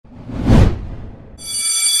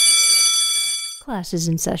Classes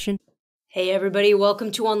in session. Hey everybody,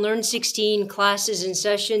 welcome to Unlearn 16 Classes in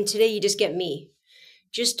Session. Today you just get me.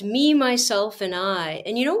 Just me, myself, and I.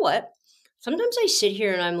 And you know what? Sometimes I sit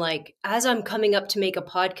here and I'm like, as I'm coming up to make a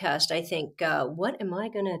podcast, I think, what am I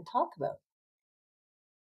going to talk about?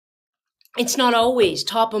 It's not always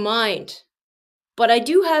top of mind. But I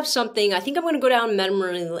do have something. I think I'm going to go down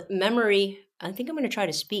memory. I think I'm going to try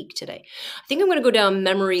to speak today. I think I'm going to go down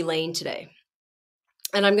memory lane today.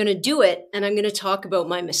 And I'm going to do it, and I'm going to talk about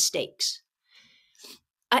my mistakes.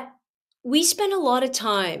 We spend a lot of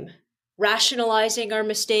time rationalizing our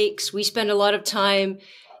mistakes. We spend a lot of time,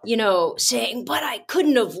 saying, but I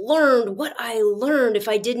couldn't have learned what I learned if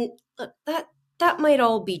I didn't. Look, that might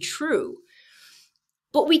all be true.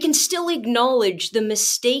 But we can still acknowledge the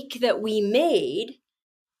mistake that we made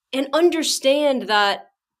and understand that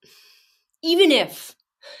even if,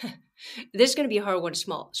 this is going to be a hard one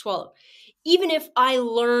to swallow, even if I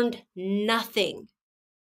learned nothing,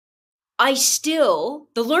 the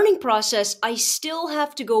learning process, I still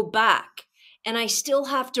have to go back and I still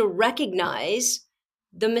have to recognize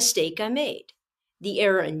the mistake I made, the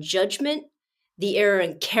error in judgment, the error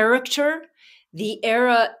in character, the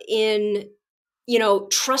error in,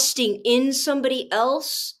 trusting in somebody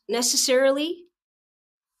else necessarily,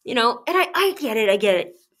 and I get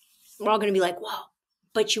it. We're all going to be like, wow,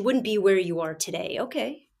 but you wouldn't be where you are today.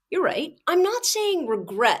 Okay, you're right. I'm not saying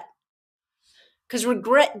regret, because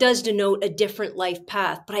regret does denote a different life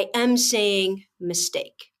path, but I am saying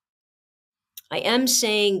mistake. I am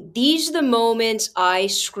saying these are the moments I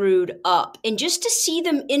screwed up. And just to see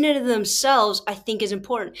them in and of themselves, I think is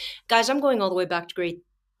important. Guys, I'm going all the way back to grade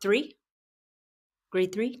 3,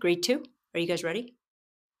 grade 2. Are you guys ready?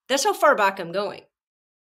 That's how far back I'm going.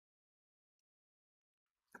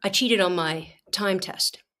 I cheated on my time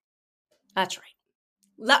test. That's right.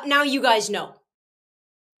 Now you guys know.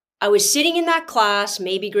 I was sitting in that class,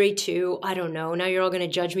 maybe grade 2, I don't know. Now you're all going to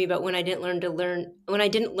judge me about when I didn't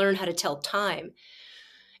learn how to tell time.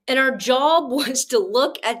 And our job was to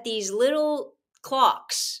look at these little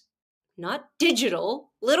clocks, not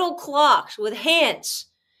digital, little clocks with hands.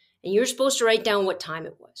 And you're supposed to write down what time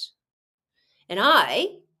it was. And I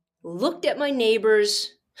looked at my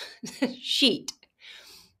neighbor's sheet.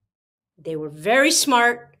 They were very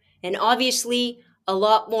smart and obviously a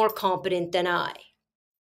lot more competent than I.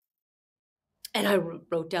 And I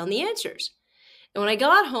wrote down the answers. And when I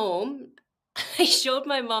got home, I showed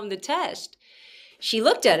my mom the test. She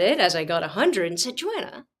looked at it as I got 100 and said,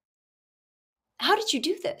 Joanna, how did you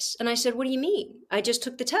do this? And I said, what do you mean? I just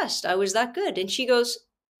took the test. I was that good. And she goes,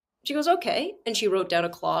 okay. And she wrote down a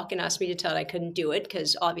clock and asked me to tell I couldn't do it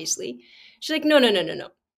because obviously. She's like, no.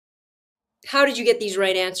 How did you get these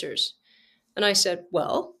right answers? And I said,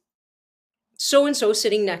 well, so-and-so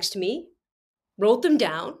sitting next to me wrote them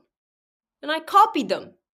down and I copied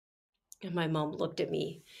them. And my mom looked at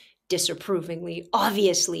me disapprovingly,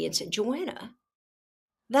 obviously, and said, Joanna,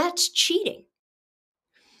 that's cheating.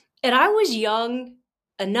 And I was young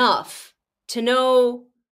enough to know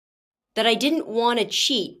that I didn't want to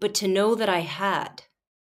cheat, but to know that I had.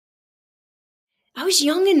 I was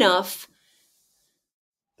young enough,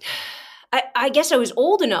 I guess I was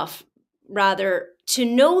old enough, rather, to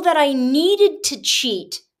know that I needed to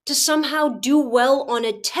cheat to somehow do well on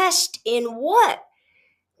a test in what?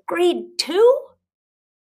 Grade 2?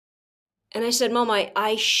 And I said, Mom,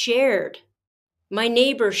 I shared. My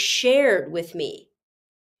neighbor shared with me.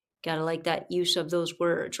 Gotta like that use of those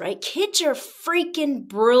words, right? Kids are freaking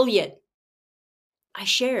brilliant. I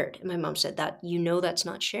shared. And my mom said that, that's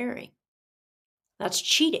not sharing. That's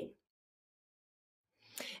cheating.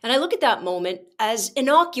 And I look at that moment as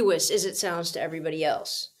innocuous as it sounds to everybody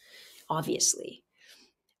else, obviously.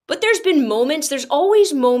 But there's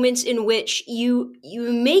always moments in which you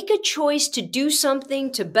make a choice to do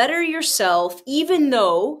something to better yourself, even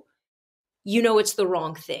though you know it's the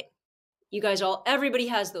wrong thing. You guys everybody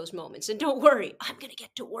has those moments. And don't worry, I'm going to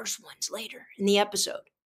get to worse ones later in the episode.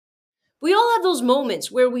 We all have those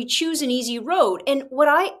moments where we choose an easy road. And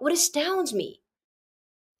what astounds me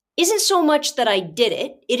isn't so much that I did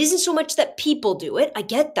it. It isn't so much that people do it. I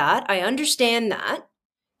get that. I understand that.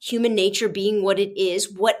 Human nature being what it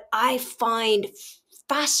is. What I find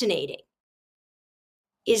fascinating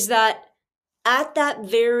is that at that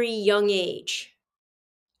very young age,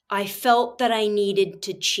 I felt that I needed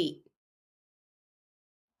to cheat.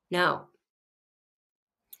 Now,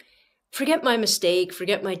 forget my mistake,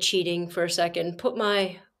 forget my cheating for a second, put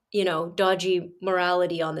my, dodgy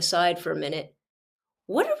morality on the side for a minute.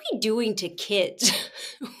 What are we doing to kids?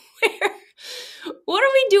 What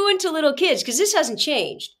are we doing to little kids? Because this hasn't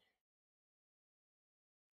changed.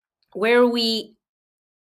 Where we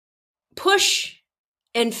push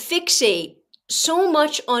and fixate so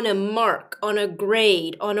much on a mark, on a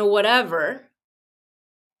grade, on a whatever,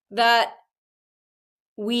 that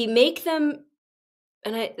we make them,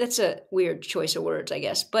 and that's a weird choice of words, I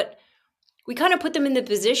guess, but we kind of put them in the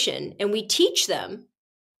position and we teach them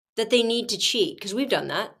that they need to cheat, because we've done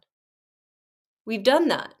that. We've done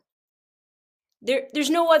that. There's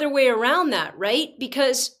no other way around that, right?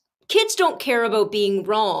 Because kids don't care about being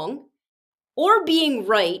wrong or being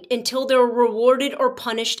right until they're rewarded or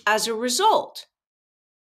punished as a result.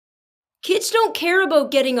 Kids don't care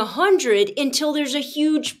about getting 100 until there's a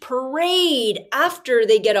huge parade after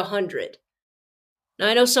they get 100. Now,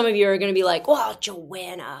 I know some of you are going to be like, well,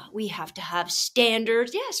 Joanna, we have to have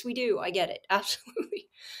standards. Yes, we do. I get it. Absolutely.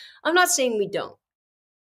 I'm not saying we don't.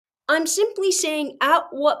 I'm simply saying, at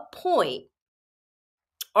what point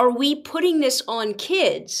are we putting this on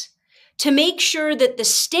kids to make sure that the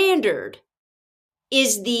standard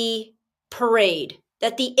is the parade,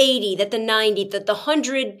 that the 80, that the 90, that the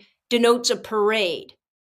 100 denotes a parade,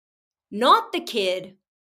 not the kid.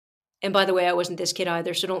 And by the way, I wasn't this kid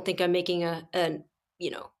either, so don't think I'm making an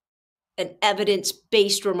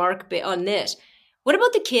evidence-based remark on this. What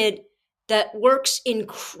about the kid that works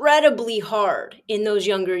incredibly hard in those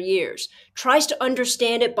younger years, tries to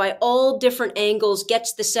understand it by all different angles,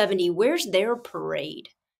 gets the 70? Where's their parade?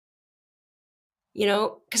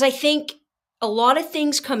 Because I think a lot of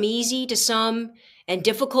things come easy to some and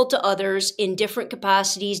difficult to others in different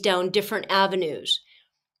capacities down different avenues.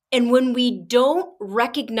 And when we don't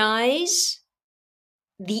recognize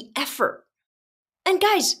the effort, and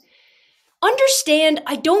guys, understand,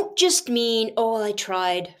 I don't just mean, oh, I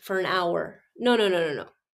tried for an hour. No.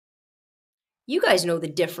 You guys know the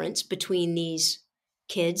difference between these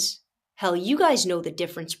kids. Hell, you guys know the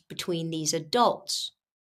difference between these adults.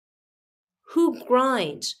 Who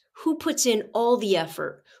grinds? Who puts in all the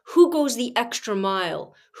effort? Who goes the extra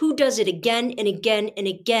mile? Who does it again and again and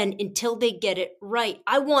again until they get it right?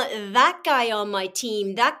 I want that guy on my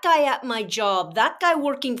team, that guy at my job, that guy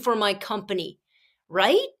working for my company,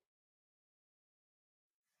 right?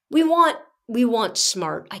 We want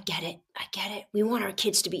smart. I get it. We want our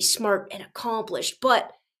kids to be smart and accomplished,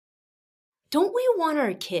 but don't we want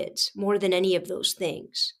our kids, more than any of those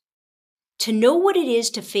things, to know what it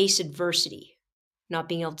is to face adversity? Not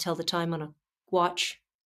being able to tell the time on a watch.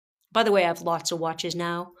 By the way, I have lots of watches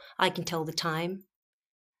now. I can tell the time.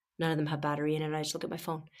 None of them have battery in it. I just look at my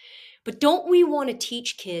phone. But don't we want to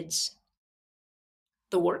teach kids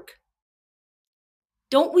the work?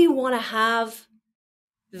 Don't we want to have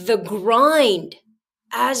the grind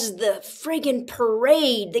as the friggin'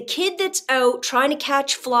 parade? The kid that's out trying to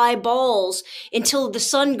catch fly balls until the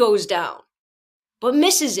sun goes down, but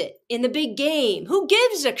misses it in the big game. Who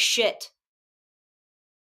gives a shit?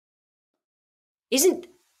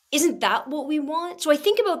 Isn't that what we want? So I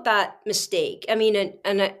think about that mistake. I mean,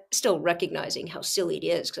 and I still recognizing how silly it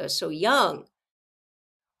is because I was so young.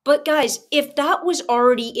 But guys, if that was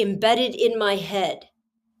already embedded in my head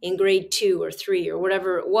in grade 2 or 3 or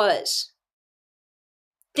whatever it was,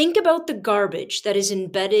 think about the garbage that is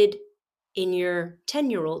embedded in your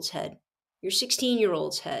 10-year-old's head, your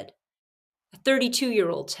 16-year-old's head, a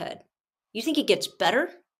 32-year-old's head. You think it gets better?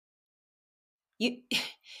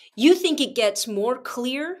 You think it gets more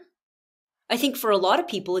clear? I think for a lot of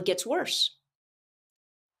people, it gets worse.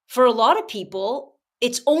 For a lot of people,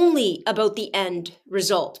 it's only about the end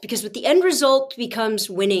result, because with the end result becomes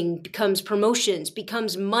winning, becomes promotions,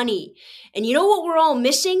 becomes money. And you know what we're all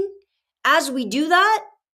missing as we do that?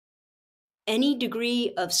 Any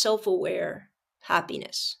degree of self-aware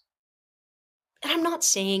happiness. And I'm not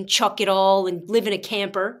saying chuck it all and live in a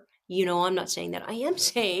camper. I'm not saying that. I am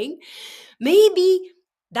saying maybe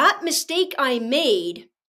that mistake I made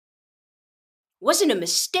wasn't a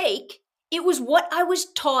mistake. It was what I was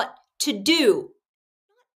taught to do.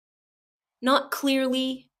 Not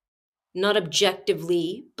clearly, not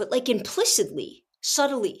objectively, but like implicitly,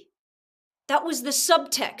 subtly. That was the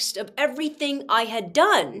subtext of everything I had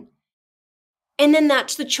done. And then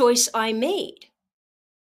that's the choice I made.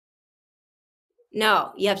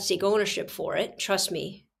 Now, you have to take ownership for it. Trust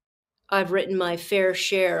me. I've written my fair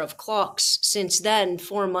share of clocks since then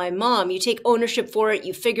for my mom. You take ownership for it,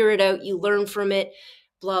 you figure it out, you learn from it,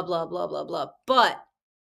 blah, blah, blah, blah, blah. But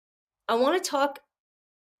I want to talk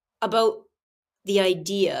about the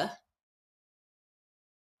idea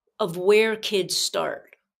of where kids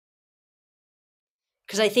start,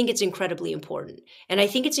 because I think it's incredibly important. And I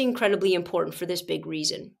think it's incredibly important for this big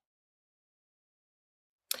reason.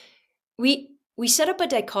 We set up a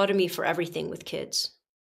dichotomy for everything with kids.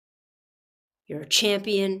 You're a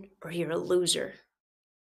champion or you're a loser.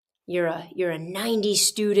 you're a 90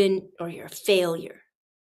 student or you're a failure.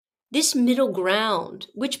 This middle ground,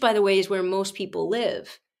 which by the way is where most people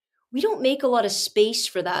live, we don't make a lot of space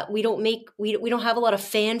for that. We don't have a lot of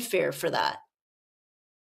fanfare for that.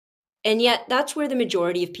 And yet that's where the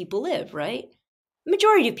majority of people live, right? The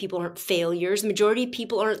majority of people aren't failures. The majority of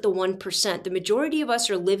people aren't the 1%. The majority of us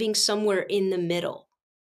are living somewhere in the middle.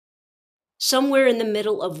 Somewhere in the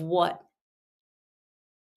middle of what?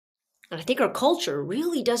 And I think our culture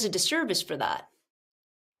really does a disservice for that.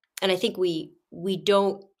 And I think we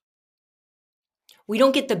don't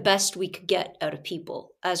get the best we could get out of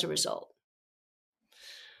people as a result.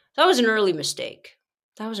 That was an early mistake.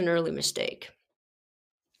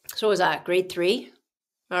 So what was that? Grade 3?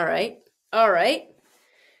 All right.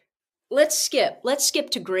 Let's skip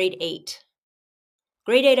to grade 8.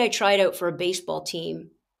 Grade 8, I tried out for a baseball team,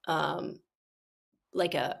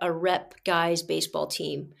 like a rep guys baseball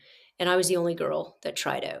team. And I was the only girl that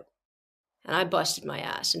tried out. And I busted my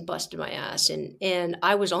ass. And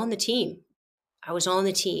I was on the team.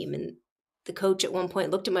 And the coach at one point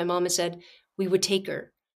looked at my mom and said, we would take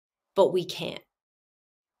her, but we can't.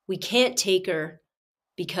 We can't take her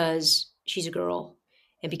because she's a girl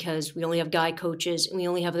and because we only have guy coaches and we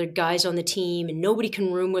only have other guys on the team and nobody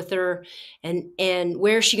can room with her. And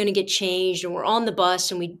where is she going to get changed? And we're on the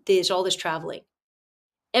bus and there's all this traveling.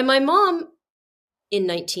 And my mom in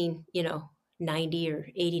 1990 or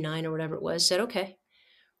 89 or whatever it was said, okay,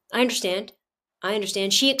 I understand.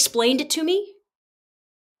 She explained it to me.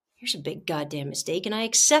 Here's a big goddamn mistake. And I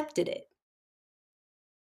accepted it.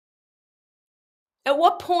 At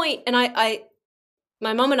what point, and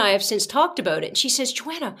my mom and I have since talked about it, and she says,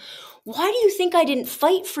 Joanna, why do you think I didn't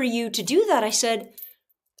fight for you to do that? I said,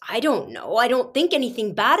 I don't know. I don't think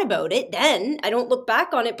anything bad about it then. I don't look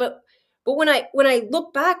back on it. But when I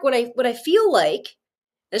look back, what I feel like,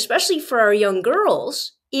 especially for our young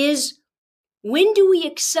girls, is when do we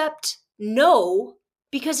accept no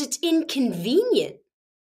because it's inconvenient?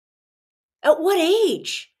 At what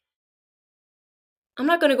age? I'm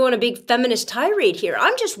not going to go on a big feminist tirade here.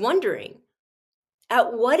 I'm just wondering,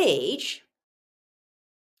 at what age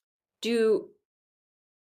do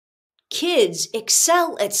kids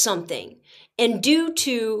excel at something and due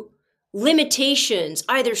to limitations,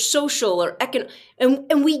 either social or economic,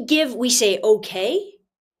 and we say okay?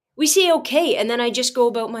 We say okay, and then I just go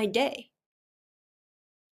about my day.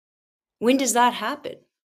 When does that happen?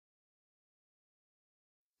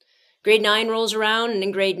 Grade 9 rolls around, and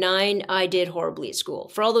in grade 9, I did horribly at school.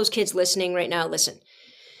 For all those kids listening right now, listen.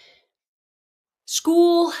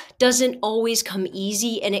 School doesn't always come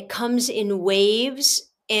easy, and it comes in waves,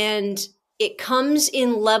 and it comes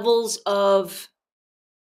in levels of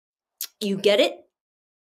you get it,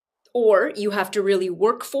 or you have to really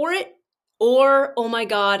work for it, or, oh my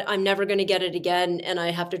God, I'm never going to get it again, and I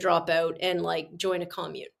have to drop out and join a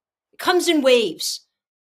commune. It comes in waves.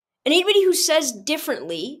 And anybody who says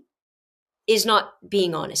differently is not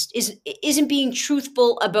being honest, isn't being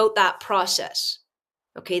truthful about that process.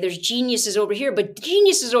 Okay, there's geniuses over here, but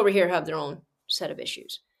geniuses over here have their own set of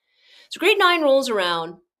issues. So grade 9 rolls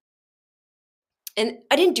around, and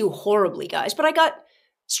I didn't do horribly, guys, but I got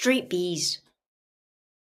straight B's.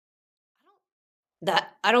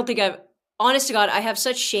 I don't think honest to God, I have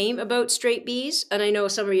such shame about straight B's, and I know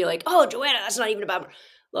some of you are like, oh, Joanna, that's not even about.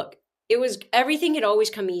 Look, everything had always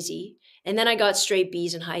come easy, and then I got straight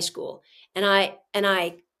B's in high school. And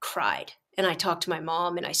I cried and I talked to my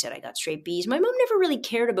mom and I said I got straight B's. My mom never really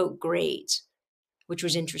cared about grades, which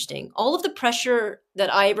was interesting. All of the pressure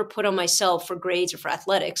that I ever put on myself for grades or for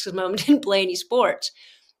athletics, because my mom didn't play any sports,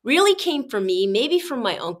 really came from me, maybe from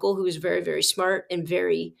my uncle, who was very, very smart and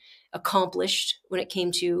very accomplished when it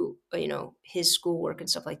came to, his schoolwork and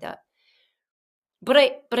stuff like that. But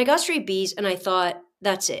I got straight B's and I thought,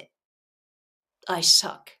 that's it. I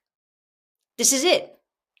suck. This is it.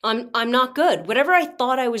 I'm not good. Whatever I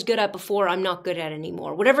thought I was good at before, I'm not good at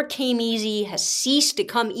anymore. Whatever came easy has ceased to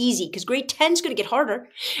come easy because grade 10 is going to get harder.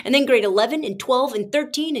 And then grade 11 and 12 and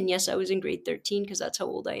 13. And yes, I was in grade 13 because that's how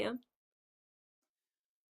old I am.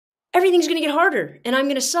 Everything's going to get harder and I'm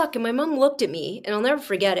going to suck. And my mom looked at me and I'll never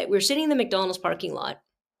forget it. We were sitting in the McDonald's parking lot.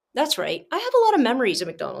 That's right. I have a lot of memories of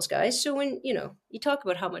McDonald's, guys. So when, you talk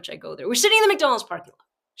about how much I go there, we're sitting in the McDonald's parking lot.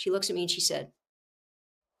 She looks at me and she said,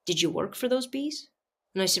 did you work for those B's?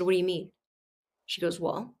 And I said, what do you mean? She goes,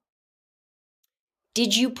 well,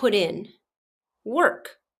 did you put in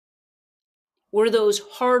work? Were those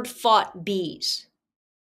hard-fought B's?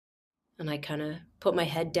 And I kind of put my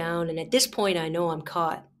head down. And at this point, I know I'm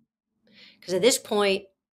caught. Because at this point,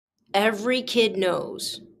 every kid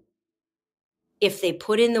knows if they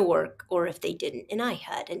put in the work or if they didn't. And I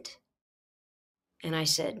hadn't. And I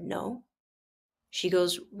said, no. She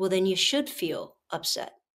goes, well, then you should feel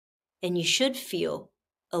upset. And you should feel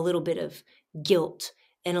a little bit of guilt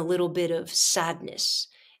and a little bit of sadness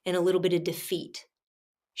and a little bit of defeat.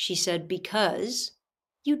 She said, because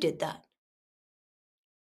you did that.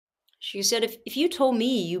 She said, if you told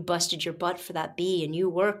me you busted your butt for that B and you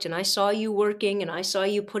worked and I saw you working and I saw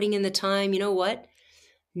you putting in the time, you know what?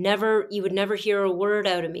 You would never hear a word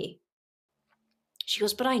out of me. She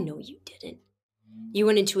goes, but I know you didn't. You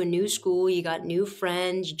went into a new school, you got new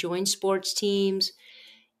friends, you joined sports teams,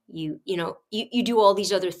 you do all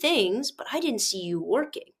these other things, but I didn't see you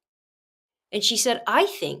working. And she said, I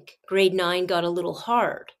think grade 9 got a little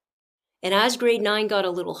hard. And as grade 9 got a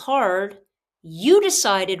little hard, you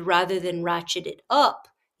decided rather than ratchet it up,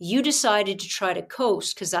 you decided to try to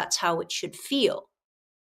coast because that's how it should feel.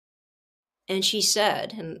 And she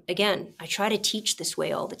said, and again, I try to teach this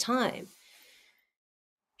way all the time.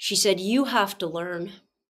 She said, you have to learn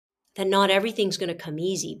that not everything's going to come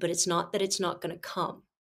easy, but it's not that it's not going to come.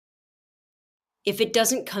 If it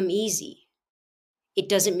doesn't come easy, it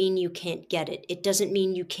doesn't mean you can't get it. It doesn't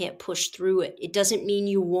mean you can't push through it. It doesn't mean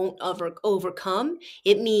you won't overcome.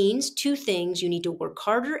 It means two things. You need to work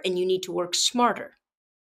harder and you need to work smarter.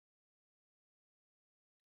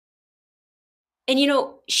 And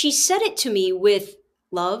she said it to me with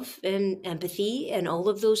love and empathy and all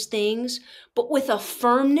of those things, but with a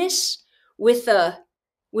firmness, with a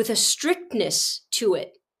strictness to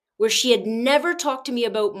it, where she had never talked to me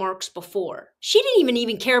about marks before. She didn't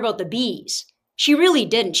even care about the B's. She really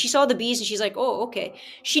didn't. She saw the B's and she's like, oh, okay.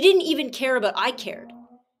 She didn't even care about, I cared.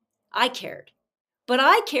 But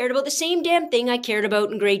I cared about the same damn thing I cared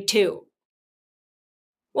about in grade 2.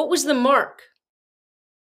 What was the mark?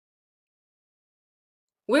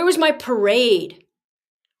 Where was my parade?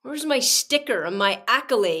 Where was my sticker and my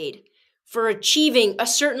accolade for achieving a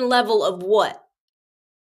certain level of what?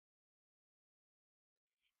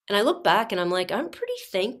 And I look back and I'm like, I'm pretty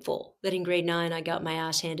thankful that in grade 9 I got my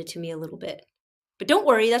ass handed to me a little bit. But don't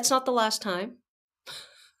worry, that's not the last time.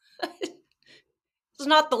 It's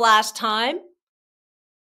not the last time.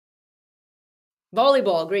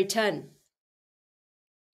 Volleyball, grade 10.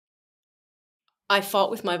 I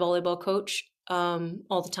fought with my volleyball coach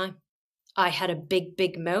all the time. I had a big,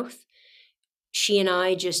 big mouth. She and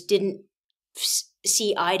I just didn't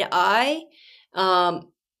see eye to eye.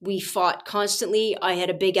 We fought constantly. I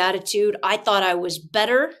had a big attitude. I thought I was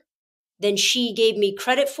better than she gave me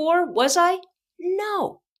credit for. Was I?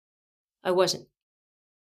 No, I wasn't.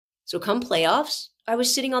 So come playoffs, I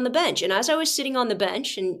was sitting on the bench. And as I was sitting on the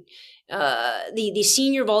bench, and the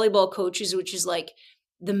senior volleyball coaches, which is like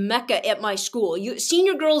the mecca at my school,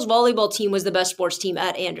 senior girls volleyball team was the best sports team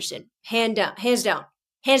at Anderson. Hands down,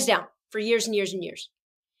 for years and years and years.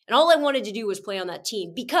 And all I wanted to do was play on that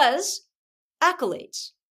team because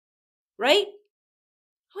accolades, right?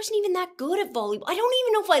 I wasn't even that good at volleyball. I don't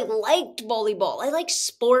even know if I liked volleyball. I like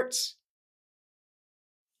sports.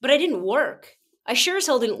 But I didn't work. I sure as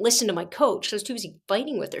hell didn't listen to my coach. I was too busy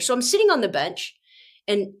fighting with her. So I'm sitting on the bench,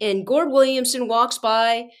 and Gord Williamson walks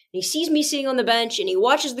by, and he sees me sitting on the bench, and he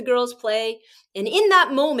watches the girls play. And in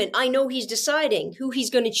that moment, I know he's deciding who he's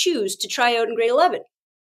going to choose to try out in grade 11.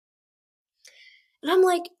 And I'm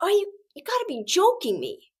like, you got to be joking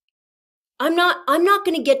me. I'm not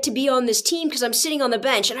going to get to be on this team because I'm sitting on the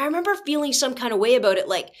bench. And I remember feeling some kind of way about it,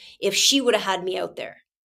 like if she would have had me out there,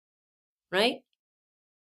 right?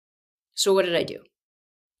 So what did I do?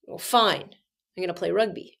 Well, fine. I'm going to play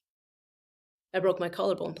rugby. I broke my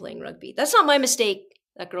collarbone playing rugby. That's not my mistake.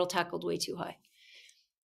 That girl tackled way too high.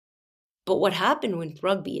 But what happened with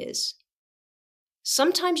rugby is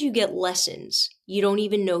sometimes you get lessons you don't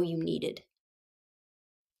even know you needed.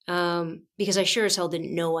 Because I sure as hell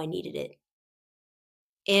didn't know I needed it.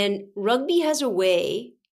 And rugby has a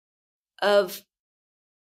way of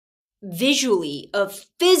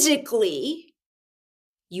physically,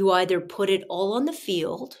 you either put it all on the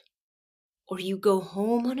field or you go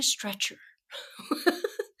home on a stretcher.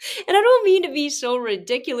 And I don't mean to be so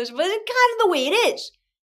ridiculous, but it's kind of the way it is.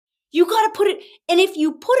 You got to put it, and if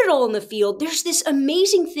you put it all on the field, there's this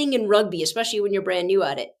amazing thing in rugby, especially when you're brand new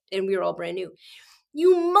at it, and we were all brand new.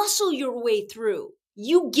 You muscle your way through.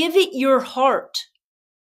 You give it your heart.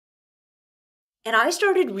 And I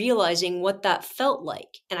started realizing what that felt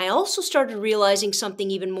like. And I also started realizing something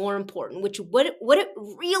even more important, which what it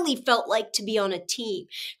really felt like to be on a team.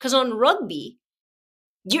 Because on rugby,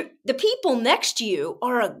 the people next to you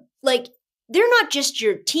are they're not just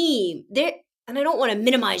your team. And I don't want to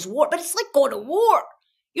minimize war, but it's like going to war.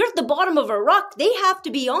 You're at the bottom of a rock. They have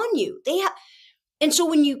to be on you. And so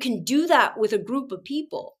when you can do that with a group of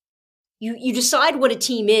people, You decide what a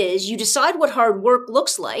team is. You decide what hard work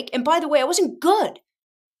looks like. And by the way, I wasn't good.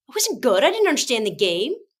 I wasn't good. I didn't understand the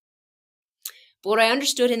game. But what I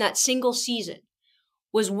understood in that single season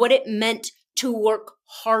was what it meant to work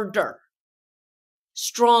harder,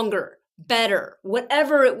 stronger, better,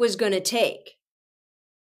 whatever it was going to take.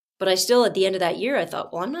 But I still, at the end of that year, I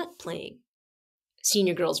thought, well, I'm not playing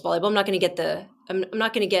senior girls volleyball. I'm not going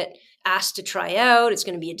to get asked to try out. It's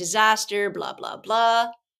going to be a disaster, blah, blah,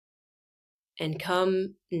 blah. And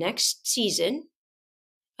come next season,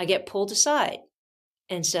 I get pulled aside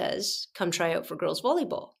and says, come try out for girls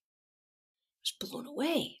volleyball. I was blown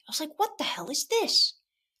away. I was like, what the hell is this?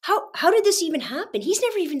 How did this even happen? He's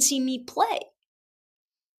never even seen me play.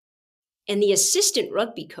 And the assistant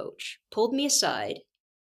rugby coach pulled me aside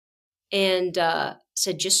and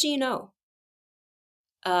said, just so you know,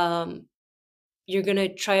 you're going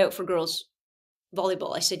to try out for girls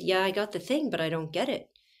volleyball. I said, yeah, I got the thing, but I don't get it.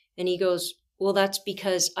 And he goes, well, that's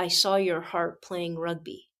because I saw your heart playing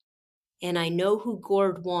rugby. And I know who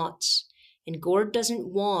Gord wants. And Gord doesn't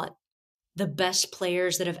want the best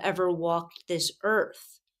players that have ever walked this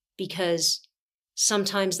earth, because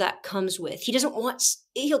sometimes that comes with,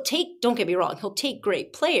 don't get me wrong, he'll take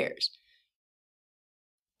great players.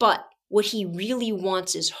 But what he really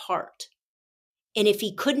wants is heart. And if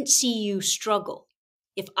he couldn't see you struggle,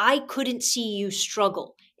 if I couldn't see you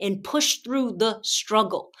struggle and push through the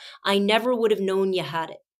struggle, I never would have known you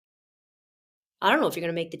had it. I don't know if you're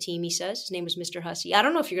going to make the team, he says. His name was Mr. Hussey. I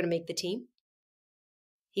don't know if you're going to make the team.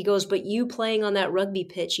 He goes, but you playing on that rugby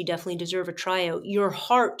pitch, you definitely deserve a tryout. Your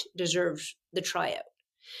heart deserves the tryout.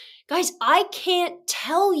 Guys, I can't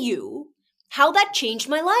tell you how that changed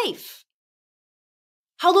my life.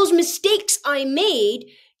 How those mistakes I made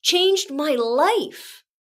changed my life.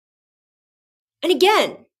 And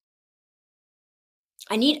again,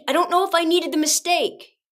 I don't know if I needed the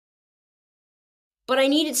mistake, but I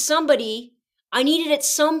needed at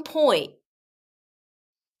some point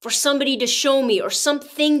for somebody to show me, or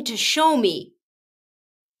something to show me,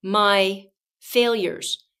 my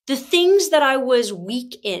failures, the things that I was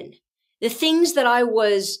weak in, the things that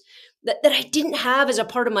that I didn't have as a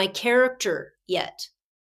part of my character yet.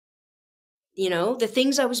 The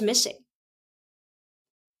things I was missing.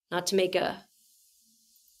 Not to make a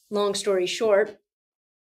long story short,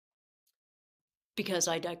 because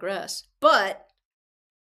I digress, but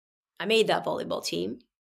I made that volleyball team.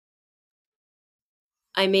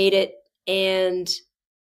 I made it, and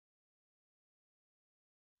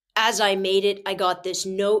as I made it, I got this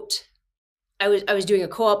note. I was doing a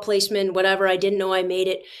co-op placement, whatever. I didn't know I made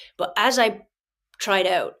it, but as I tried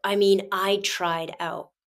out, I tried out,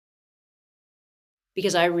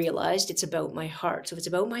 because I realized it's about my heart. So if it's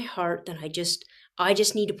about my heart, then I just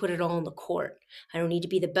need to put it all on the court. I don't need to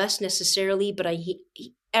be the best necessarily, but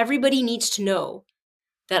everybody needs to know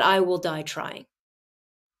that I will die trying.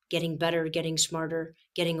 Getting better, getting smarter,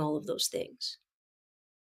 getting all of those things.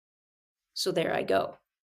 So there I go.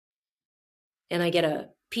 And I get a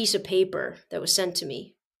piece of paper that was sent to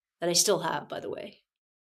me that I still have, by the way.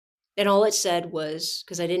 And all it said was,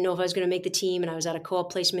 because I didn't know if I was going to make the team and I was at a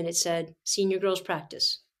co-op placement, it said, senior girls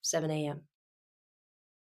practice, 7 a.m.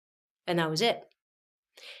 And that was it.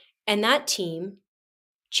 And that team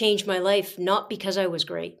changed my life, not because I was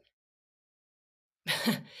great.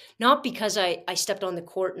 Not because I stepped on the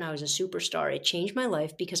court and I was a superstar. It changed my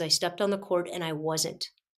life because I stepped on the court and I wasn't.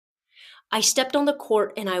 I stepped on the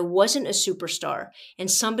court and I wasn't a superstar. And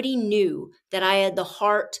somebody knew that I had the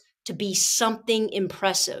heart to be something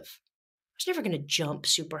impressive. I was never going to jump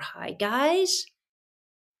super high, guys.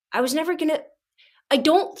 I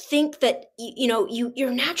don't think that,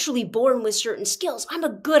 you're naturally born with certain skills. I'm a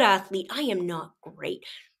good athlete. I am not great.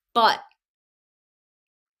 But,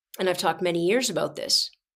 and I've talked many years about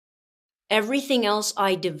this, everything else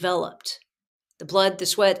I developed, the blood, the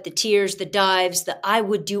sweat, the tears, the dives, I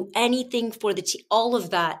would do anything for the team, all of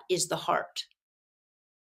that is the heart.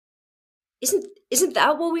 Isn't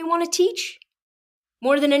that what we want to teach?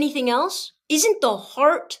 More than anything else? Isn't the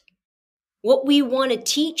heart what we want to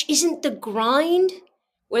teach? Isn't the grind,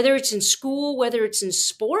 whether it's in school, whether it's in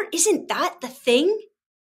sport, isn't that the thing?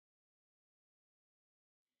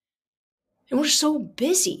 And we're so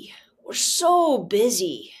busy. We're so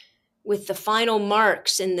busy with the final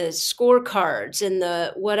marks and the scorecards and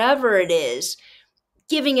the whatever it is,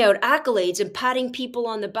 giving out accolades and patting people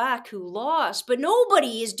on the back who lost. But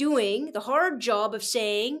nobody is doing the hard job of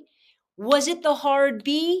saying, was it the hard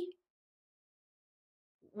B?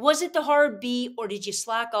 Was it the hard B, or did you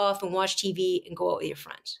slack off and watch TV and go out with your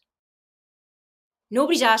friends?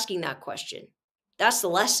 Nobody's asking that question. That's the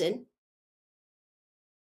lesson.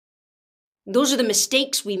 Those are the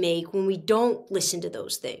mistakes we make when we don't listen to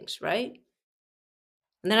those things, right?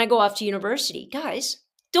 And then I go off to university. Guys,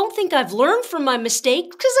 don't think I've learned from my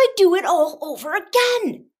mistakes because I do it all over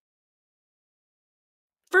again.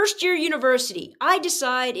 First year university, I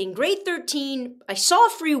decide in grade 13, I saw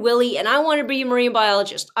Free Willy and I want to be a marine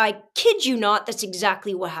biologist. I kid you not, that's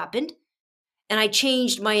exactly what happened. And I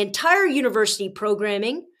changed my entire university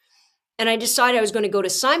programming. And I decided I was going to go to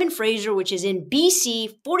Simon Fraser, which is in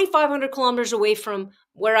BC, 4,500 kilometers away from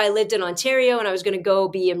where I lived in Ontario. And I was going to go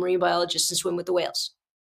be a marine biologist and swim with the whales.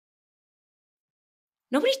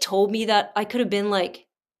 Nobody told me that I could have been like,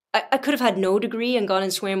 I could have had no degree and gone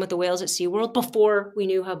and swam with the whales at SeaWorld before we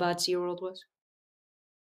knew how bad SeaWorld was.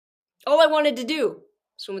 All I wanted to do,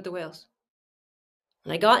 swim with the whales.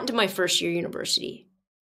 And I got into my first year university.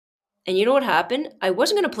 And you know what happened? I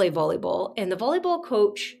wasn't going to play volleyball. And the volleyball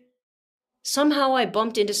coach, somehow I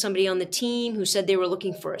bumped into somebody on the team who said they were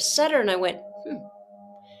looking for a setter. And I went,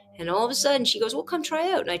 And all of a sudden she goes, well, come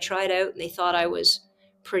try out. And I tried out and they thought I was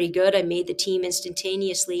pretty good. I made the team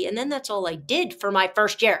instantaneously. And then that's all I did for my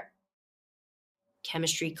first year.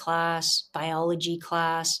 Chemistry class, biology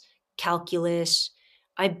class, calculus.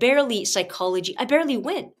 Psychology. I barely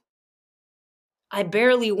went.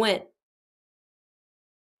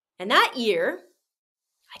 And that year,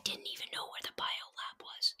 I didn't even know where the bio lab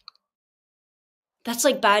was. That's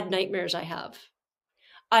like bad nightmares I have.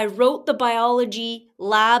 I wrote the biology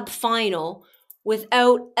lab final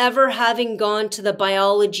without ever having gone to the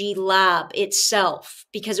biology lab itself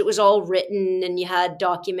because it was all written and you had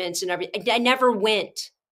documents and everything. I never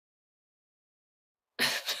went.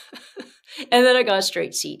 And then I got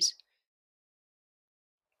straight C's.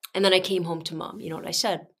 And then I came home to mom. You know what I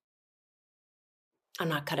said? I'm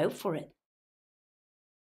not cut out for it.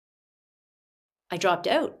 I dropped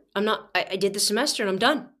out. I did the semester and I'm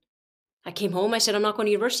done. I came home. I said, I'm not going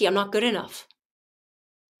to university. I'm not good enough.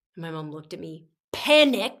 And my mom looked at me,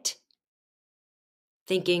 panicked,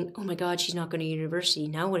 thinking, oh my God, she's not going to university.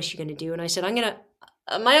 Now what is she going to do? And I said, I'm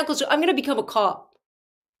going to become a cop.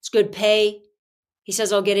 It's good pay. He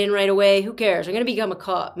says I'll get in right away. Who cares? I'm going to become a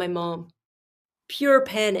cop. My mom, pure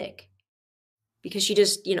panic. Because she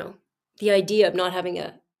just, the idea of not having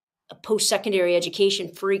a post-secondary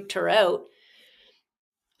education freaked her out.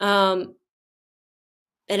 And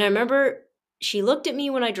I remember she looked at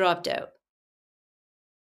me when I dropped out.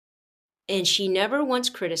 And she never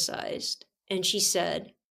once criticized. And she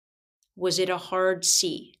said, was it a hard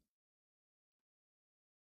C?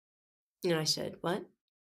 And I said, what?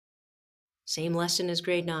 Same lesson as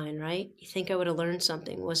grade 9, right? You think I would have learned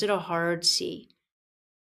something. Was it a hard C?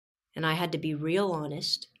 And I had to be real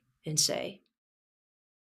honest and say,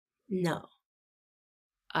 no.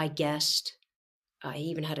 I guessed. I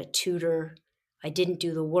even had a tutor. I didn't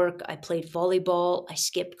do the work. I played volleyball. I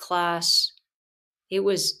skipped class. It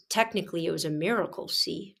was a miracle,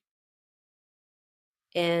 C.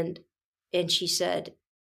 And she said,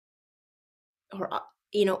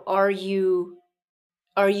 are you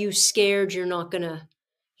scared you're not gonna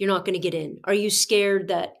get in? Are you scared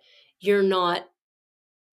that you're not,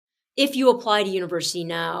 if you apply to university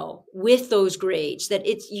now with those grades, that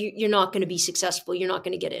you're not going to be successful, you're not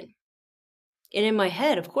going to get in? And in my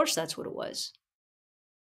head, of course, that's what it was.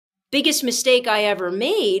 Biggest mistake I ever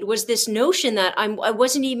made was this notion that I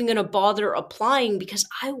wasn't even going to bother applying because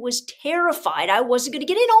I was terrified I wasn't going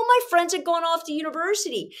to get in. All my friends had gone off to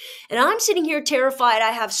university. And I'm sitting here terrified.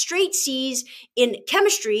 I have straight C's in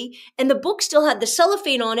chemistry and the book still had the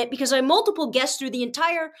cellophane on it because I multiple guessed through the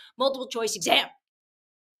entire multiple choice exam.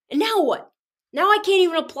 And now what? Now I can't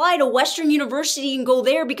even apply to Western University and go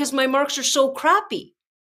there because my marks are so crappy.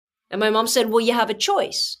 And my mom said, well, you have a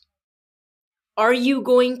choice. Are you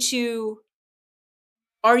going to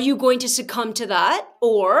succumb to that?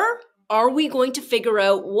 Or are we going to figure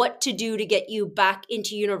out what to do to get you back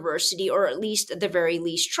into university, or at the very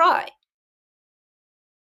least try?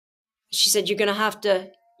 She said, you're going to have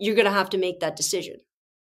to make that decision.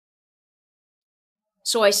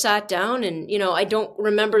 So I sat down and, I don't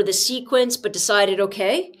remember the sequence, but decided,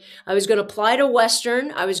 okay, I was going to apply to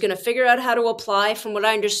Western. I was going to figure out how to apply. From what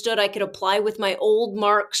I understood, I could apply with my old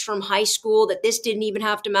marks from high school, that this didn't even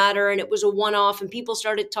have to matter. And it was a one-off and people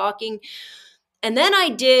started talking. And then I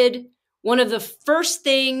did one of the first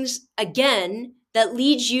things, again, that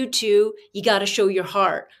leads you got to show your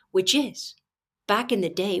heart, which is, back in the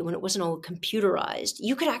day when it wasn't all computerized,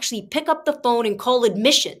 you could actually pick up the phone and call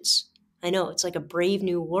admissions. I know, it's like a brave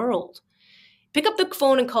new world. Pick up the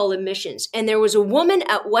phone and call admissions. And there was a woman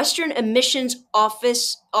at Western Admissions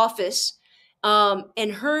office,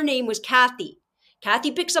 and her name was Kathy.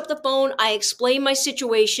 Kathy picks up the phone. I explain my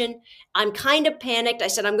situation. I'm kind of panicked. I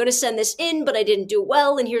said, I'm going to send this in, but I didn't do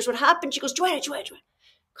well. And here's what happened. She goes, Joanna,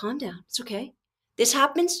 calm down. It's okay. This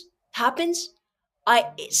happens.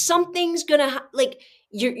 Something's going to, like,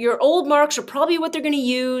 your old marks are probably what they're going to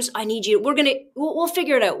use. I need you. We'll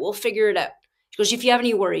figure it out. She goes, if you have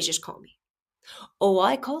any worries, just call me. Oh,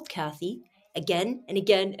 I called Kathy again and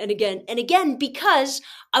again and again and again because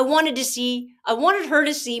I wanted her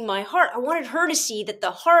to see my heart. I wanted her to see that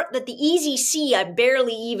the easy C I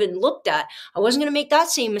barely even looked at, I wasn't going to make that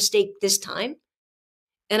same mistake this time.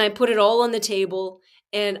 And I put it all on the table.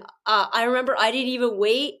 And I remember I didn't even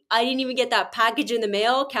wait. I didn't even get that package in the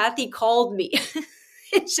mail. Kathy called me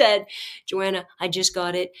and said, Joanna, I just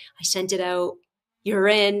got it. I sent it out. You're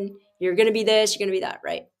in. You're going to be this. You're going to be that,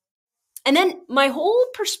 right? And then my whole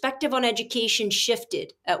perspective on education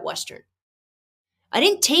shifted at Western. I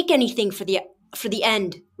didn't take anything for the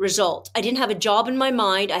end result. I didn't have a job in my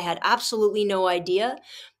mind. I had absolutely no idea.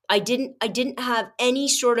 I didn't have any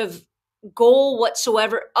sort of goal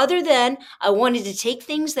whatsoever other than I wanted to take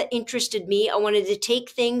things that interested me. I wanted to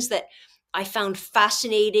take things that I found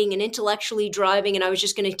fascinating and intellectually driving, and I was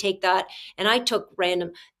just going to take that. And I took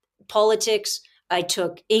random politics. I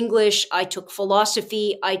took English. I took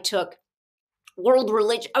philosophy. I took world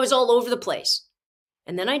religion. I was all over the place.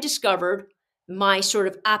 And then I discovered my sort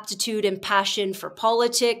of aptitude and passion for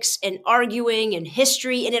politics and arguing and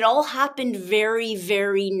history. And it all happened very,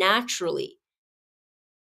 very naturally.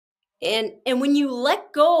 And when you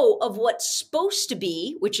let go of what's supposed to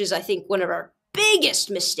be, which is, I think, one of our biggest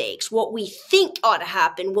mistakes, what we think ought to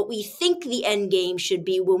happen, what we think the end game should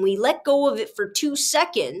be, when we let go of it for 2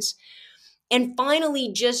 seconds and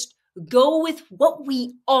finally just go with what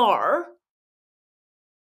we are,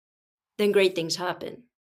 then great things happen.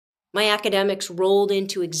 My academics rolled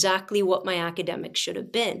into exactly what my academics should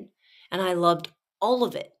have been. And I loved all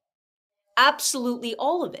of it. Absolutely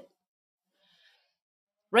all of it.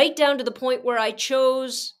 Right down to the point where I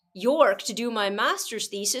chose York to do my master's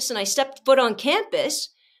thesis, and I stepped foot on campus,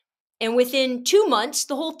 and within 2 months,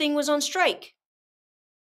 the whole thing was on strike.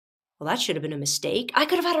 Well, that should have been a mistake. I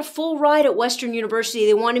could have had a full ride at Western University.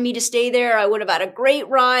 They wanted me to stay there. I would have had a great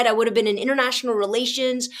ride. I would have been in international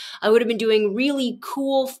relations. I would have been doing really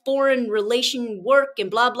cool foreign relation work and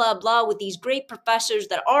blah, blah, blah with these great professors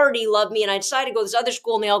that already love me. And I decided to go to this other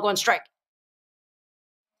school and they all go on strike.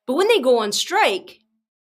 But when they go on strike,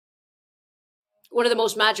 one of the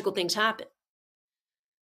most magical things happen.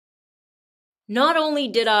 Not only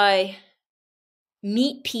did I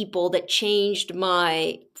meet people that changed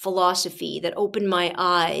my philosophy, that opened my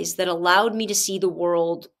eyes, that allowed me to see the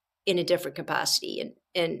world in a different capacity.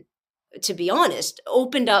 And to be honest,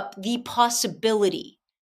 opened up the possibility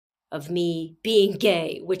of me being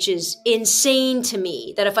gay, which is insane to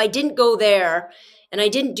me, that if I didn't go there and I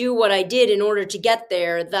didn't do what I did in order to get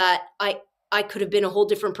there, that I could have been a whole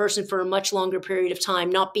different person for a much longer period of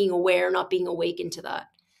time, not being aware, not being awakened to that.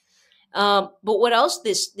 But what else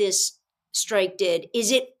this strike did is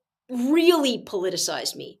it really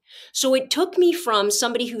politicized me. So it took me from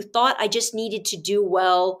somebody who thought I just needed to do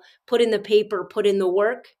well, put in the paper, put in the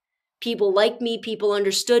work. People liked me, people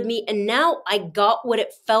understood me, and now I got what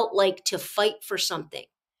it felt like to fight for something.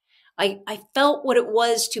 I felt what it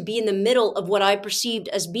was to be in the middle of what I perceived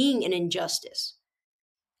as being an injustice,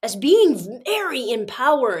 as being very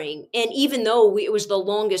empowering. And even though it was the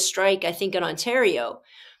longest strike, I think, in Ontario,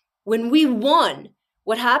 when we won,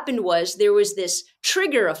 what happened was there was this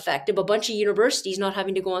trigger effect of a bunch of universities not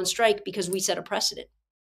having to go on strike because we set a precedent.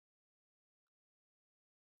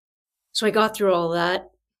 So I got through all that.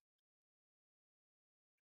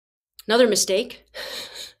 Another mistake.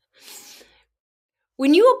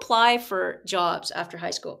 When you apply for jobs after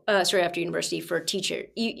after university for a teacher,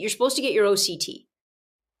 you're supposed to get your OCT.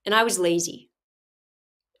 And I was lazy.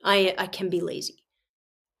 I can be lazy.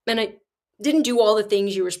 And I didn't do all the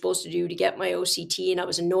things you were supposed to do to get my OCT, and I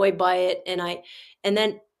was annoyed by it. And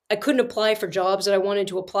then I couldn't apply for jobs that I wanted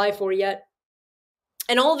to apply for yet.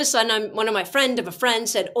 And all of a sudden, one of my friend of a friend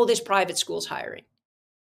said, "Oh, this private school's hiring."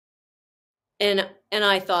 And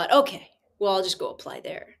I thought, okay, well, I'll just go apply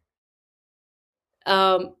there.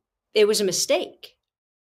 It was a mistake.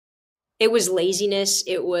 It was laziness.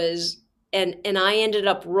 It was, and I ended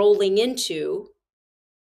up rolling into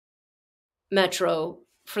Metro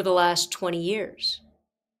for the last 20 years.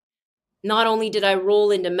 Not only did I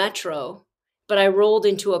roll into Metro, but I rolled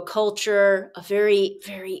into a culture, a very,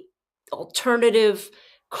 very alternative,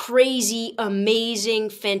 crazy, amazing,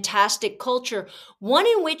 fantastic culture. One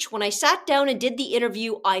in which, when I sat down and did the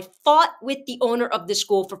interview, I fought with the owner of the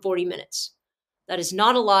school for 40 minutes. That is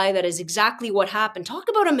not a lie. That is exactly what happened. Talk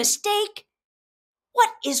about a mistake.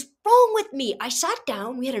 What is wrong with me? I sat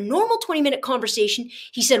down. We had a normal 20-minute conversation.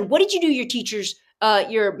 He said, what did you do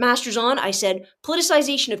your master's on? I said,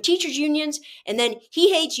 politicization of teachers' unions. And then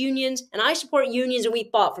he hates unions and I support unions, and we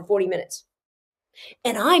fought for 40 minutes.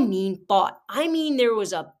 And I mean fought. I mean, there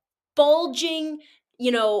was a bulging,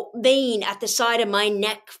 vein at the side of my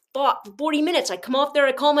neck. Fought for 40 minutes. I come off there,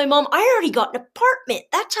 I call my mom. I already got an apartment.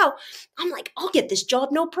 That's how I'm like, I'll get this job,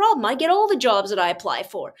 no problem. I get all the jobs that I apply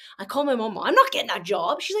for. I call my mom, I'm not getting that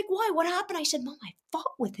job. She's like, why? What happened? I said, Mom, I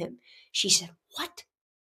fought with him. She said, what?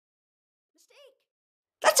 Mistake.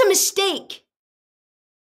 That's a mistake.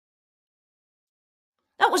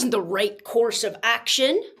 That wasn't the right course of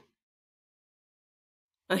action.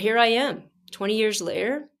 Now here I am, 20 years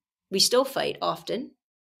later. We still fight often.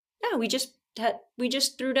 Yeah, we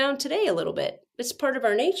just threw down today a little bit. It's part of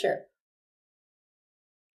our nature.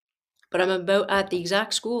 But I'm about at the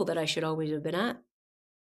exact school that I should always have been at.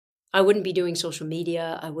 I wouldn't be doing social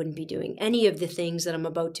media. I wouldn't be doing any of the things that I'm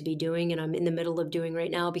about to be doing and I'm in the middle of doing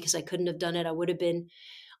right now because I couldn't have done it. I would have been,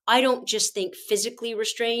 I don't just think physically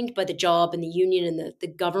restrained by the job and the union and the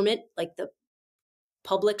government, like the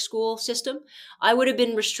public school system. I would have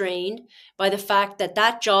been restrained by the fact that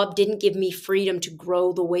that job didn't give me freedom to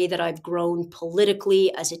grow the way that I've grown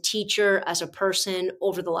politically as a teacher, as a person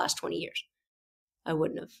over the last 20 years. I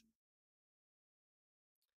wouldn't have.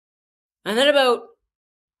 And then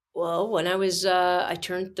when I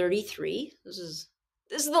turned 33, this is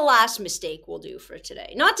the last mistake we'll do for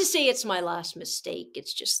today. Not to say it's my last mistake.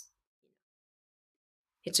 It's just,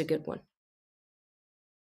 it's a good one.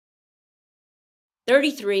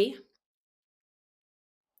 33,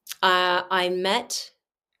 I met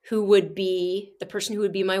who would be the person who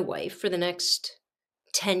would be my wife for the next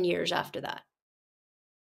 10 years after that.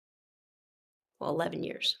 Well, 11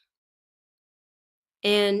 years.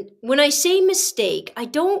 And when I say mistake, I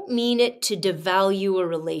don't mean it to devalue a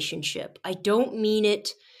relationship. I don't mean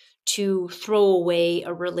it to throw away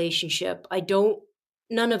a relationship.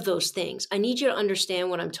 None of those things. I need you to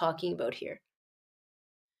understand what I'm talking about here.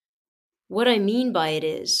 What I mean by it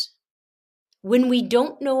is, when we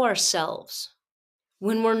don't know ourselves,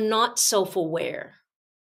 when we're not self-aware,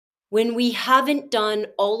 when we haven't done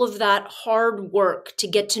all of that hard work to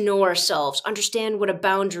get to know ourselves, understand what a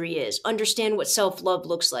boundary is, understand what self-love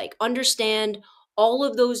looks like, understand all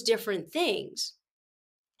of those different things,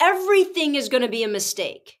 everything is going to be a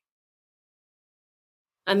mistake.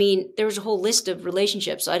 I mean, there was a whole list of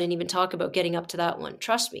relationships. I didn't even talk about getting up to that one.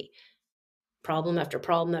 Trust me. Problem after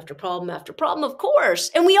problem after problem after problem, of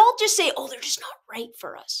course. And we all just say, oh, they're just not right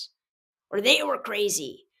for us. Or they were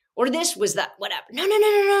crazy. Or this was that, whatever.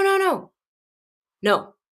 No.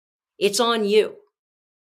 No, it's on you.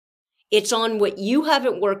 It's on what you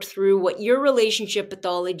haven't worked through, what your relationship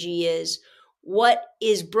pathology is, what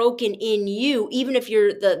is broken in you, even if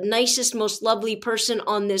you're the nicest, most lovely person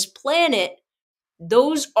on this planet.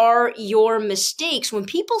 Those are your mistakes. When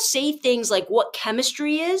people say things like what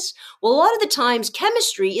chemistry is, well, a lot of the times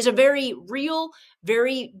chemistry is a very real,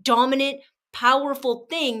 very dominant, powerful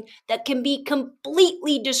thing that can be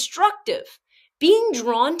completely destructive. Being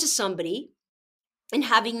drawn to somebody and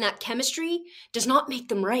having that chemistry does not make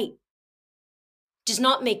them right. Does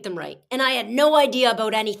not make them right. And I had no idea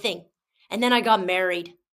about anything. And then I got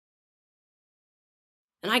married.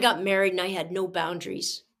 And I had no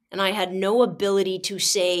boundaries. And I had no ability to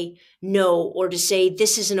say no, or to say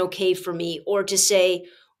this isn't okay for me, or to say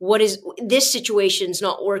this situation's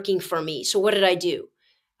not working for me. So what did I do?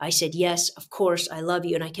 I said, yes, of course, I love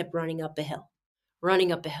you. And I kept running up a hill.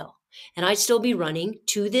 And I'd still be running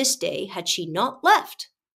to this day had she not left.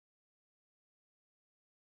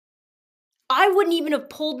 I wouldn't even have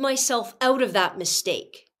pulled myself out of that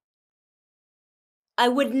mistake. I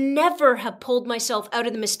would never have pulled myself out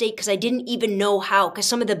of the mistake because I didn't even know how. Because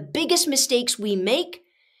some of the biggest mistakes we make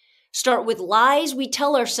start with lies we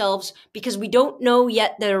tell ourselves because we don't know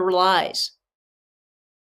yet they're lies.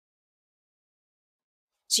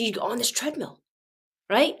 So you go on this treadmill,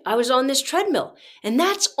 right? I was on this treadmill, and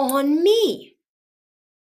that's on me.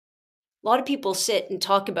 A lot of people sit and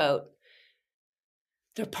talk about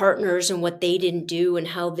their partners and what they didn't do and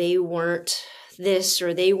how they weren't this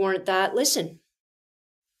or they weren't that. Listen,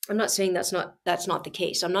 I'm not saying that's not the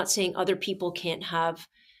case. I'm not saying other people can't have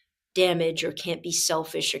damage or can't be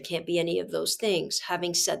selfish or can't be any of those things.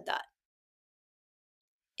 Having said that,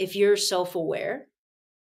 if you're self-aware,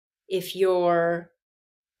 if you're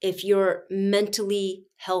mentally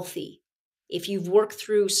healthy, if you've worked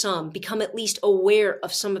through become at least aware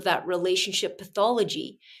of some of that relationship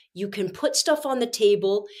pathology, you can put stuff on the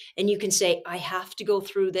table and you can say, I have to go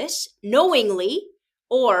through this knowingly,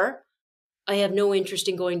 or I have no interest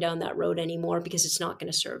in going down that road anymore because it's not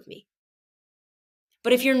going to serve me.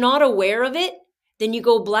 But if you're not aware of it, then you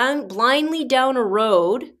go blindly down a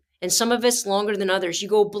road, and some of it's longer than others. You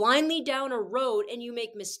go blindly down a road and you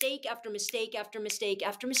make mistake after mistake after mistake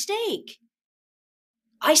after mistake.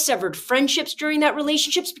 I severed friendships during that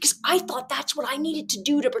relationships because I thought that's what I needed to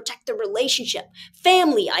do to protect the relationship.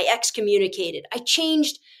 Family, I excommunicated. I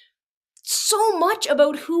changed so much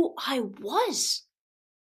about who I was.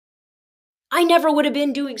 I never would have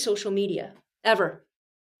been doing social media, ever.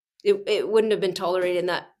 It wouldn't have been tolerated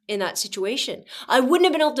in that situation. I wouldn't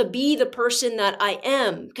have been able to be the person that I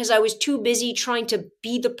am because I was too busy trying to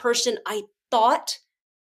be the person I thought,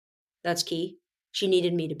 that's key, she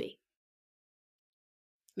needed me to be.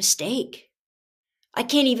 Mistake. I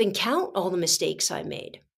can't even count all the mistakes I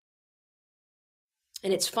made.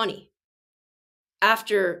 And it's funny.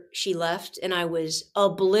 After she left and I was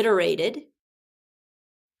obliterated,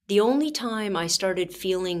 the only time I started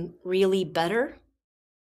feeling really better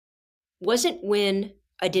wasn't when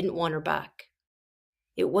I didn't want her back.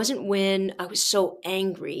 It wasn't when I was so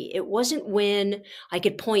angry. It wasn't when I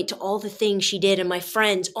could point to all the things she did and my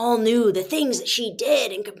friends all knew the things that she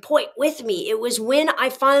did and could point with me. It was when I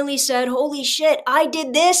finally said, holy shit, I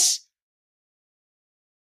did this.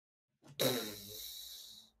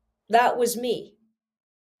 That was me.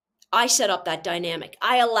 I set up that dynamic.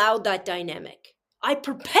 I allowed that dynamic. I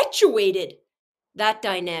perpetuated that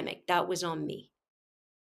dynamic. That was on me.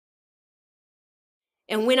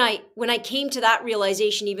 And when I came to that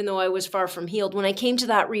realization, even though I was far from healed, when I came to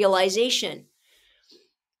that realization,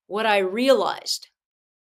 what I realized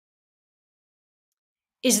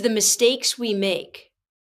is the mistakes we make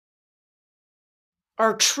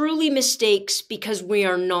are truly mistakes because we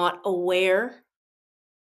are not aware.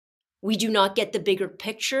 We do not get the bigger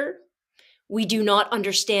picture. We do not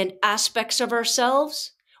understand aspects of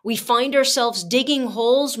ourselves. We find ourselves digging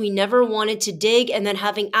holes we never wanted to dig and then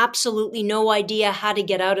having absolutely no idea how to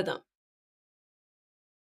get out of them.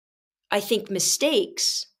 I think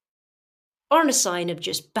mistakes aren't a sign of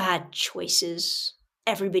just bad choices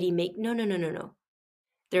everybody make. No.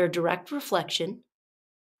 They're a direct reflection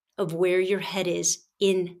of where your head is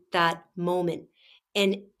in that moment.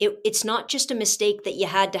 And it's not just a mistake that you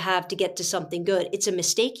had to have to get to something good. It's a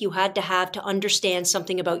mistake you had to have to understand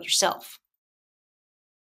something about yourself.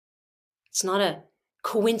 It's not a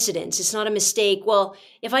coincidence. It's not a mistake. Well,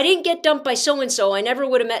 if I didn't get dumped by so-and-so, I never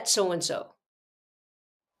would have met so-and-so.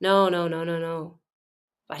 No.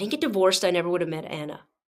 If I didn't get divorced, I never would have met Anna.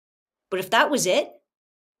 But if that was it,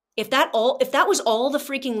 if that was all the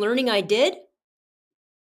freaking learning I did,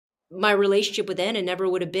 my relationship with Anna never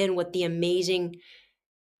would have been what the amazing,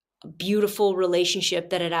 beautiful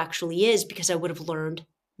relationship that it actually is, because I would have learned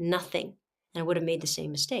nothing and I would have made the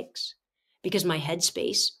same mistakes. Because my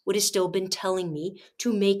headspace would have still been telling me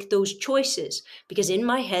to make those choices, because in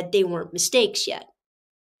my head, they weren't mistakes yet.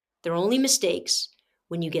 They're only mistakes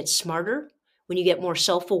when you get smarter, when you get more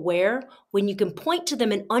self-aware, when you can point to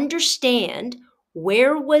them and understand,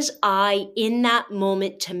 where was I in that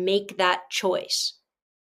moment to make that choice?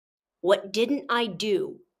 What didn't I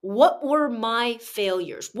do? What were my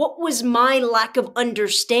failures? What was my lack of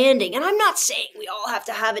understanding? And I'm not saying we all have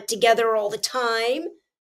to have it together all the time.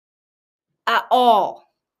 At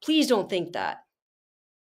all. Please don't think that.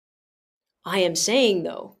 I am saying,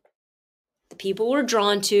 though, the people we're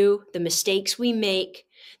drawn to, the mistakes we make,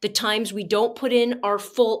 the times we don't put in our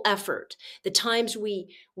full effort, the times we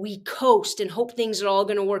coast and hope things are all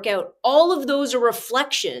going to work out, all of those are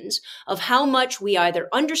reflections of how much we either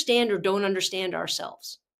understand or don't understand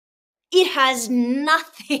ourselves. It has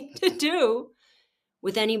nothing to do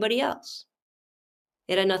with anybody else.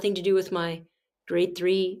 It had nothing to do with my grade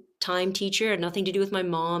 3 time teacher. It had nothing to do with my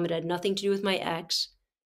mom. It had nothing to do with my ex.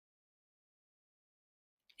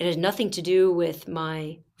 It had nothing to do with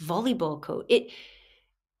my volleyball coach.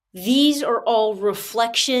 These are all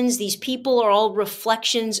reflections. These people are all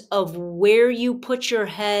reflections of where you put your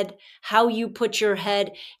head, how you put your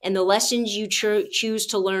head, and the lessons you choose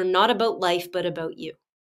to learn, not about life, but about you.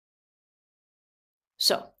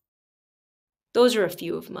 So, those are a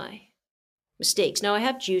few of my mistakes. Now I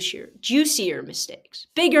have juicier mistakes,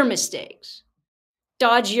 bigger mistakes,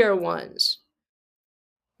 dodgier ones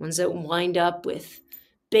that wind up with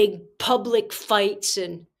big public fights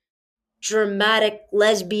and dramatic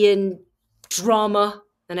lesbian drama.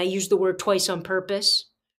 And I use the word twice on purpose.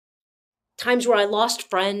 Times where I lost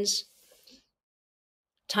friends.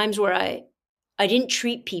 Times where I didn't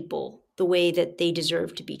treat people the way that they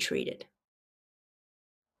deserve to be treated.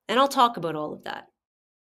 And I'll talk about all of that.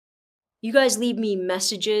 You guys leave me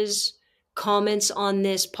messages, comments on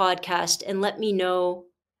this podcast, and let me know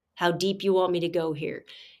how deep you want me to go here.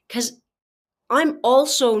 Because I'm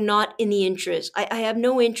also not in the interest, I have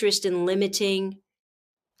no interest in limiting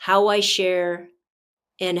how I share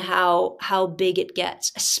and how big it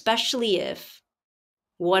gets, especially if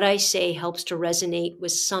what I say helps to resonate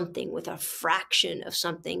with something, with a fraction of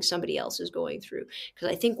something somebody else is going through. Because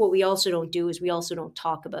I think what we also don't do is we also don't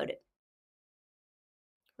talk about it,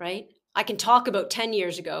 right? I can talk about 10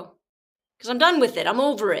 years ago because I'm done with it. I'm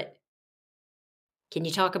over it. Can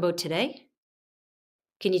you talk about today?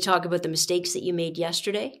 Can you talk about the mistakes that you made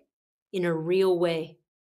yesterday in a real way?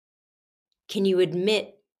 Can you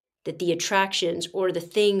admit that the attractions or the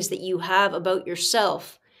things that you have about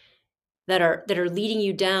yourself that are leading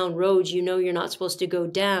you down roads you know you're not supposed to go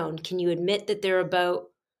down, can you admit that they're about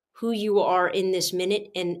who you are in this minute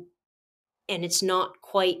and it's not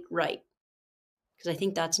quite right? Because I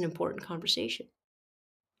think that's an important conversation.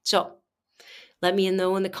 So let me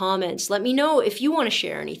know in the comments. Let me know if you want to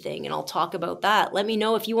share anything and I'll talk about that. Let me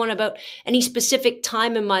know if you want about any specific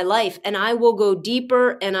time in my life and I will go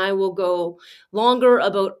deeper and I will go longer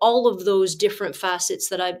about all of those different facets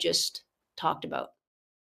that I've just talked about.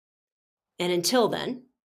 And until then,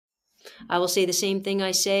 I will say the same thing I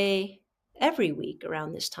say every week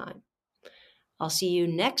around this time. I'll see you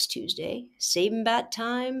next Tuesday, same bat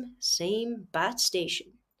time, same bat station.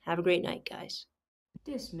 Have a great night, guys.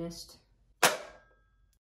 Dismissed.